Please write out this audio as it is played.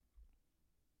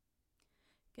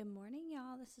Good morning,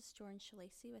 y'all. This is Jordan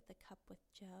Shalacy with A Cup with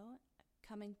Joe,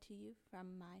 coming to you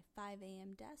from my 5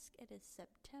 a.m. desk. It is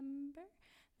September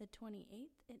the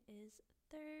 28th. It is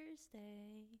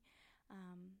Thursday.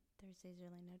 Thursday's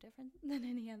really no different than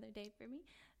any other day for me,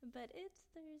 but it's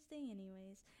Thursday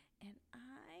anyways. And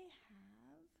I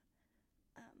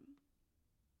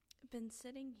have been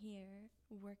sitting here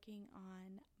working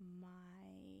on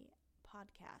my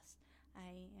podcast.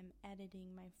 I am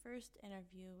editing my first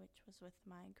interview, which was with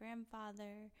my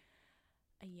grandfather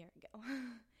a year ago.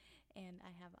 And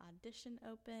I have Audition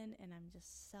open, and I'm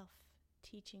just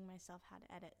teaching myself how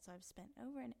to edit. So I've spent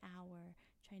over an hour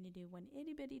trying to do one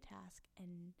itty bitty task,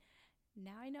 and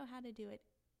now I know how to do it,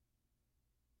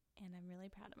 and I'm really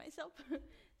proud of myself.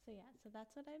 So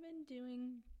that's what I've been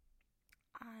doing.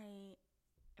 I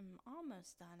am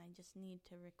almost done. I just need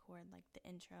to record like the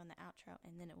intro and the outro,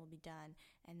 and then it will be done,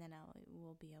 and then I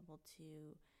will be able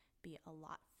to be a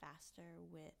lot faster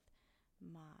with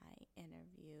my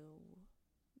interview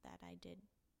that I did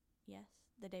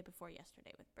the day before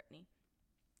yesterday with Brittany.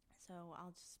 So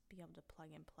I'll just be able to plug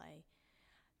and play.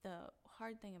 The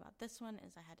hard thing about this one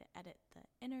is I had to edit the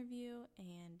interview,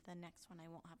 and the next one I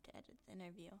won't have to edit the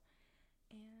interview.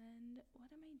 And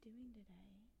what am I doing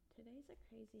today? Today's a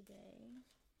crazy day.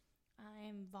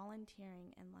 I'm volunteering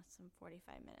in less than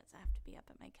 45 minutes. I have to be up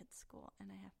at my kids' school,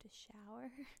 and I have to shower,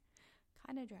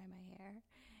 kind of dry my hair,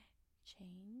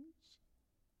 change,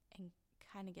 and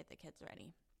kind of get the kids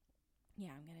ready.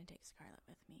 Yeah, I'm going to take Scarlett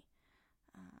with me,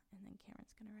 and then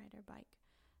Cameron's going to ride her bike.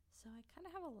 So I kind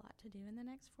of have a lot to do in the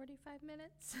next 45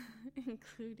 minutes,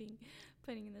 including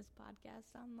putting this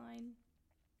podcast online.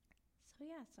 So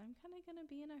I'm kind of going to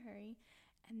be in a hurry.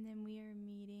 And then we are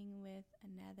meeting with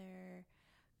another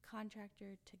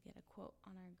contractor to get a quote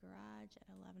on our garage at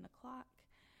 11 o'clock.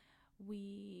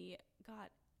 We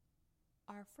got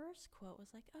our first quote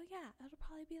was like, oh yeah, it'll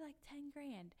probably be like 10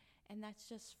 grand. And that's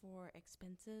just for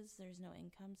expenses. There's no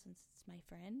income since it's my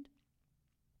friend.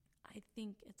 I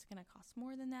think it's going to cost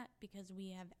more than that because we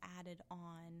have added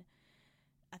on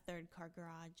a third car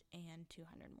garage and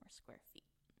 200 more square feet.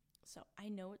 So I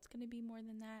know it's going to be more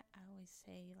than that. I always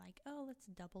say like, oh, let's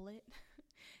double it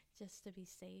just to be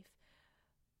safe.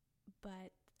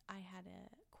 But I had a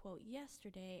quote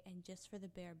yesterday, and just for the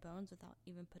bare bones without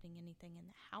even putting anything in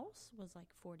the house was like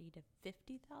 $40,000 to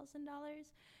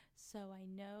 $50,000. So I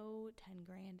know 10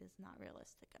 grand is not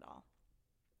realistic at all.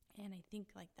 And I think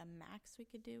like the max we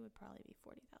could do would probably be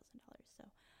 $40,000. So,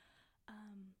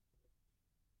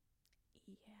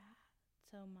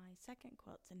 So my second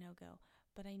quote's a no-go,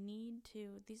 but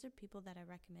these are people that I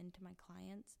recommend to my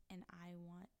clients, and I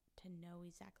want to know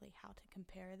exactly how to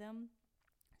compare them.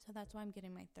 So that's why I'm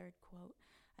getting my third quote.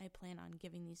 I plan on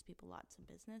giving these people lots of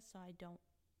business, so I don't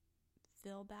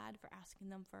feel bad for asking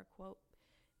them for a quote,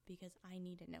 because I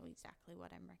need to know exactly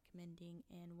what I'm recommending,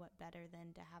 and what better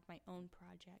than to have my own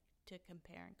project to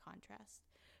compare and contrast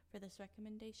for this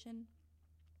recommendation.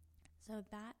 So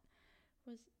that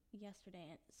was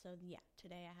yesterday. So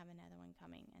today I have another one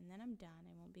coming, and then I'm done.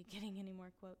 I won't be getting any more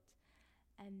quotes.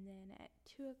 And then at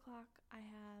 2 o'clock, I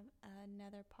have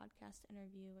another podcast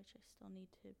interview, which I still need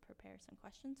to prepare some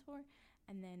questions for.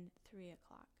 And then 3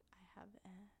 o'clock, I have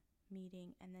a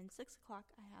meeting. And then 6 o'clock,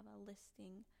 I have a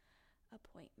listing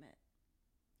appointment.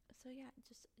 So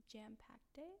just a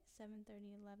jam-packed day,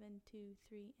 7:30, 11, 2,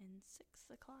 3, and 6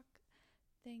 o'clock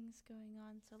things going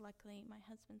on. So luckily, my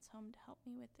husband's home to help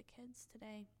me with the kids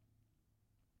today.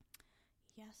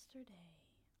 Yesterday,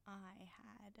 I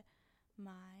had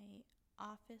my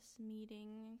office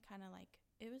meeting, kind of like,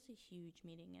 it was a huge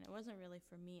meeting, and it wasn't really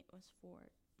for me, it was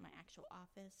for my actual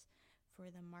office,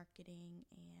 for the marketing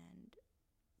and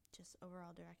just overall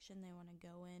direction they want to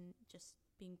go in, just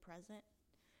being present.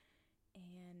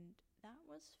 And that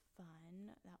was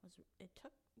fun.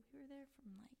 We were there from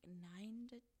like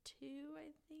 9 to 2,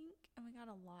 I think, and we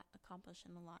got a lot accomplished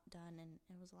and a lot done, and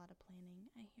it was a lot of planning.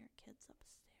 I hear kids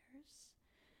upstairs.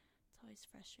 It's always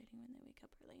frustrating when they wake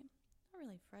up early. Not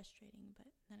really frustrating,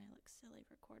 but then I look silly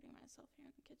recording myself here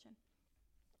in the kitchen.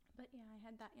 But I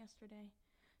had that yesterday.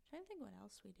 I'm trying to think what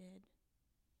else we did.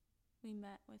 We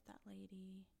met with that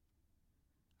lady.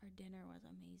 Our dinner was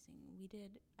amazing.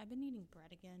 I've been eating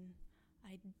bread again.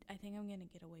 I think I'm gonna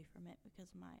get away from it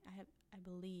because I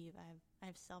believe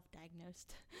I've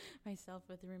self-diagnosed myself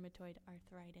with rheumatoid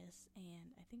arthritis,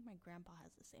 and I think my grandpa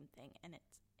has the same thing, and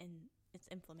it's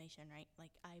inflammation, right?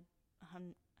 Like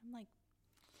I'm like,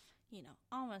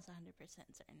 almost 100%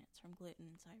 certain it's from gluten,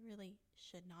 and so I really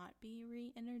should not be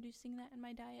reintroducing that in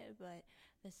my diet. But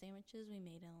the sandwiches we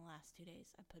made in the last 2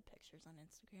 days, I put pictures on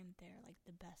Instagram. They're like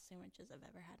the best sandwiches I've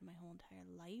ever had in my whole entire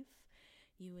life.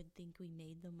 You would think we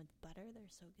made them with butter. They're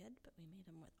so good, but we made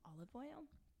them with olive oil.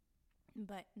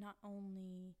 But not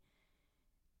only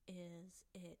is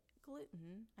it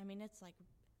gluten, I mean, it's like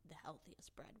the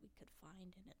healthiest bread we could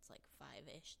find, and it's like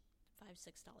 $5-6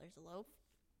 a loaf.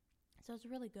 So it's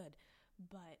really good,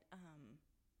 but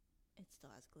it still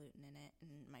has gluten in it,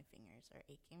 and my fingers are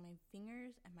aching. My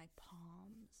fingers and my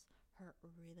palms hurt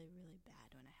really, really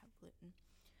bad when I have gluten.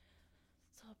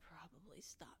 So I'll probably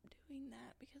stop doing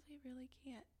that because I really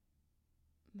can't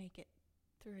make it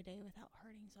through a day without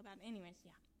hurting so bad. Anyways,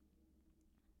 yeah.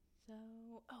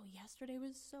 So, yesterday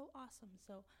was so awesome.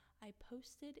 So I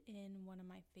posted in one of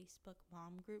my Facebook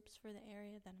mom groups for the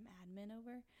area that I'm admin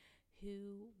over,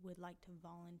 who would like to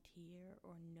volunteer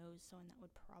or knows someone that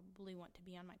would probably want to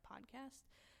be on my podcast.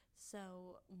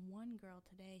 So one girl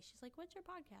today, she's like, "What's your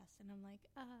podcast?" And I'm like,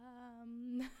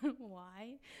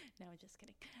 why? No, just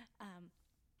kidding.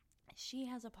 She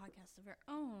has a podcast of her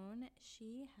own.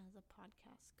 She has a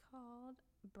podcast called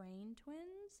Brain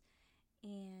Twins,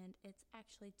 and it's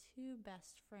actually two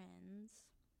best friends.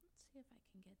 Let's see if I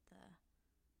can get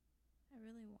I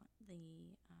really want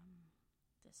the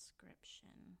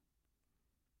description.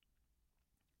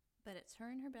 But it's her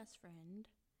and her best friend,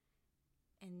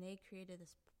 and they created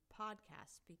this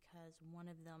podcast because one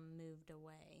of them moved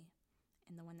away,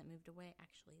 and the one that moved away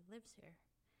actually lives here,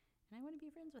 and I want to be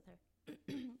friends with her.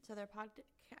 So their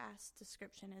podcast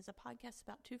description is a podcast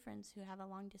about two friends who have a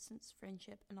long-distance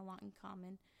friendship and a lot in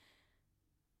common,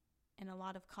 and a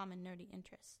lot of common nerdy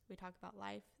interests. We talk about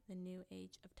life, the new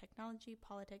age of technology,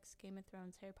 politics, Game of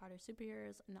Thrones, Harry Potter,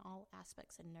 superheroes, and all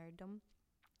aspects of nerddom.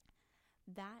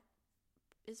 That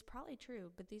is probably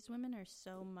true, but these women are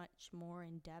so much more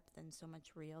in depth and so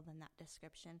much real than that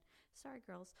description. Sorry,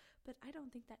 girls, but I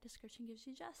don't think that description gives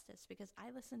you justice, because I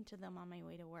listened to them on my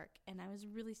way to work, and I was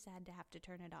really sad to have to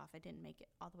turn it off. I didn't make it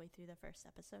all the way through the first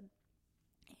episode,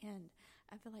 and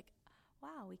I feel like,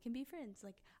 wow, we can be friends.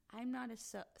 Like, I'm not a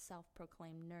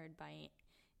self-proclaimed nerd by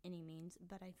any means,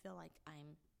 but I feel like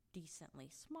I'm decently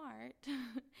smart.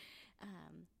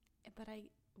 But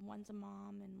one's a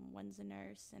mom and one's a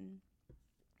nurse, and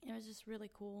it was just really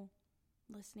cool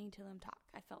listening to them talk.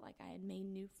 I felt like I had made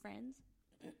new friends.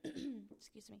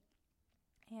 Excuse me.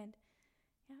 And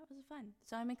yeah, it was fun.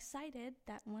 So I'm excited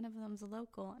that one of them's a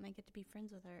local and I get to be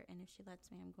friends with her. And if she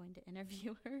lets me, I'm going to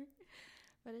interview her.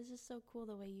 But it's just so cool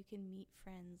the way you can meet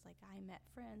friends. Like, I met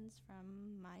friends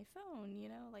from my phone, you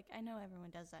know? Like, I know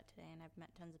everyone does that today, and I've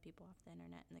met tons of people off the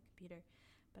internet and the computer.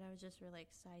 But I was just really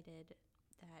excited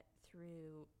that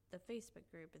through the Facebook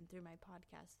group and through my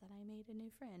podcast that I made a new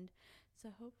friend.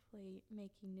 So hopefully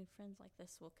making new friends like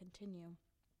this will continue.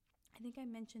 I think I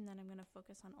mentioned that I'm going to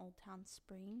focus on Old Town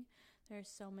Spring. There are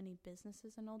so many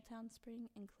businesses in Old Town Spring,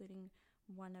 including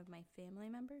one of my family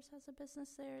members has a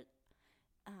business there.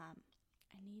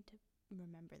 I need to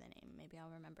remember the name. Maybe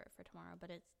I'll remember it for tomorrow.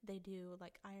 But they do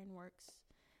like ironworks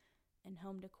and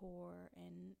home decor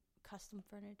and custom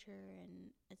furniture,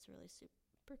 and it's really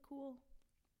super cool.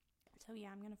 So yeah,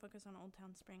 I'm going to focus on Old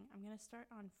Town Spring. I'm going to start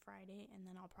on Friday, and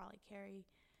then I'll probably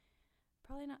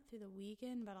not through the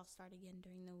weekend, but I'll start again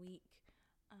during the week.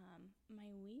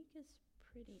 My week is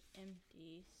pretty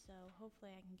empty, so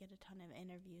hopefully I can get a ton of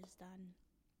interviews done.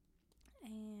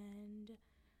 And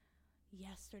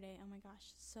yesterday, oh my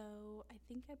gosh, so I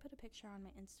think I put a picture on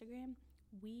my Instagram.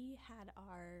 We had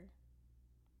our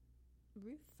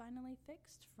roof finally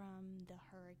fixed from the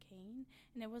hurricane,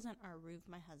 and it wasn't our roof.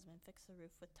 My husband fixed the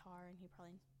roof with tar, and he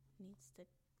probably needs to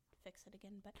fix it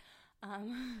again, but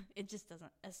it just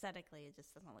doesn't, aesthetically it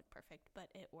just doesn't look perfect, but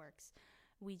it works.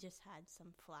 We just had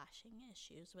some flashing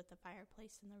issues with the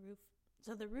fireplace and the roof,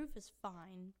 so the roof is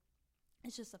fine.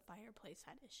 It's just the fireplace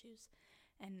had issues,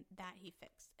 and that he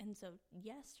fixed. And so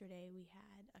yesterday we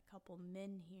had a couple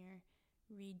men here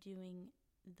redoing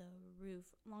the roof.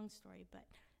 Long story, but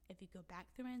if you go back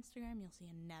through my Instagram, you'll see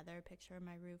another picture of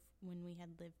my roof when we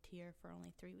had lived here for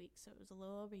only 3 weeks. So it was a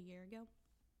little over a year ago.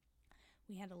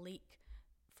 We had a leak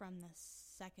from the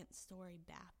second story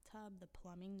bathtub, the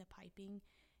plumbing, the piping.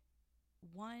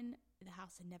 One, the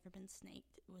house had never been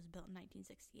snaked. It was built in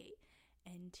 1968.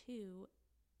 And two,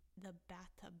 the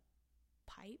bathtub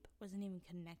pipe wasn't even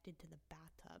connected to the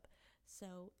bathtub.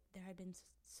 So there had been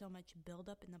so much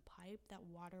buildup in the pipe that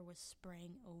water was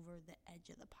spraying over the edge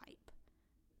of the pipe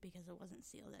because it wasn't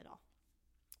sealed at all.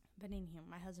 But anyhow,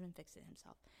 my husband fixed it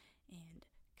himself, and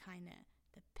kind of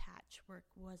the patchwork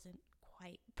wasn't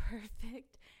quite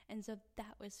perfect, and so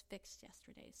that was fixed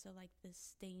yesterday. So like the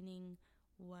staining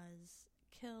was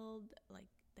killed, like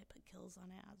they put kills on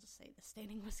it. I'll just say the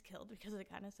staining was killed because it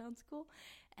kind of sounds cool.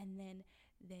 And then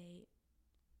they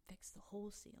fixed the whole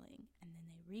ceiling, and then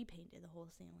they repainted the whole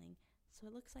ceiling. So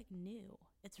it looks like new.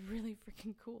 It's really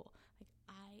freaking cool. Like,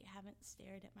 I haven't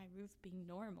stared at my roof being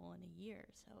normal in a year,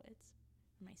 so it's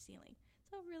my ceiling.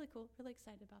 So really cool, really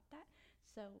excited about that.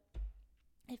 So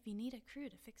if you need a crew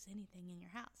to fix anything in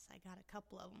your house, I got a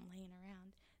couple of them laying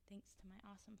around, thanks to my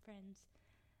awesome friends.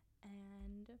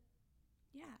 And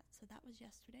yeah, so that was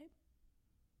yesterday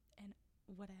and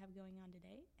what I have going on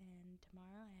today. And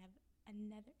tomorrow I have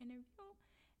another interview,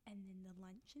 and then the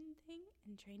luncheon thing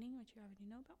and training, which you already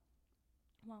know about.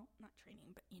 Well, not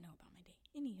training, but you know about my day.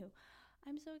 Anywho,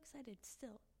 I'm so excited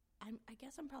still. I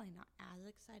guess I'm probably not as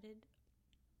excited,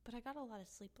 but I got a lot of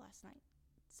sleep last night.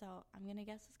 So I'm going to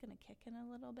guess it's going to kick in a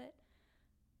little bit.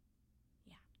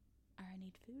 Yeah. Or I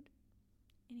need food.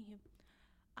 Anywho,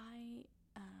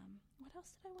 what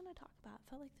else did I want to talk about? I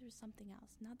felt like there was something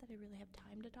else. Not that I really have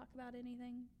time to talk about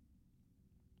anything.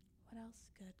 What else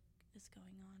good is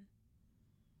going on?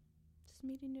 Just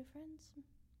meeting new friends.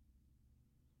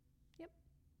 Yep.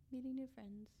 Meeting new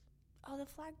friends. Oh, the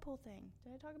flagpole thing.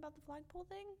 Did I talk about the flagpole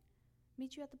thing?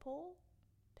 Meet you at the pole?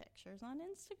 Pictures on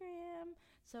Instagram.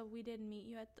 So we did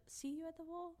see you at the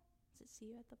pole? Is it see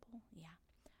you at the pole? Yeah.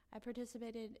 I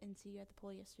participated in see you at the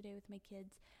pole yesterday with my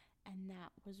kids, and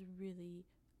that was really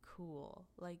cool.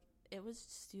 Like, it was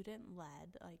student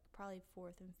led, like probably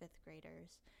 4th and 5th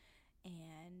graders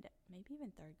and maybe even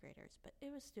 3rd graders, but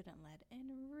it was student led and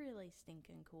really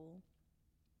stinking cool.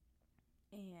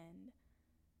 And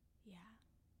yeah,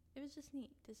 it was just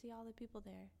neat to see all the people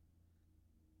there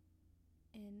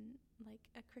in like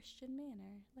a Christian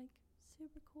manner. Like,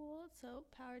 super cool. So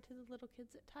power to the little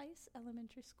kids at Tice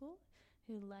Elementary School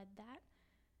who led that.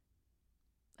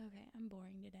 Okay, I'm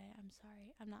boring today. I'm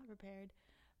sorry. I'm not prepared.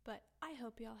 But I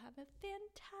hope y'all have a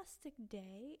fantastic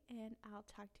day, and I'll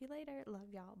talk to you later.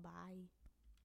 Love y'all. Bye.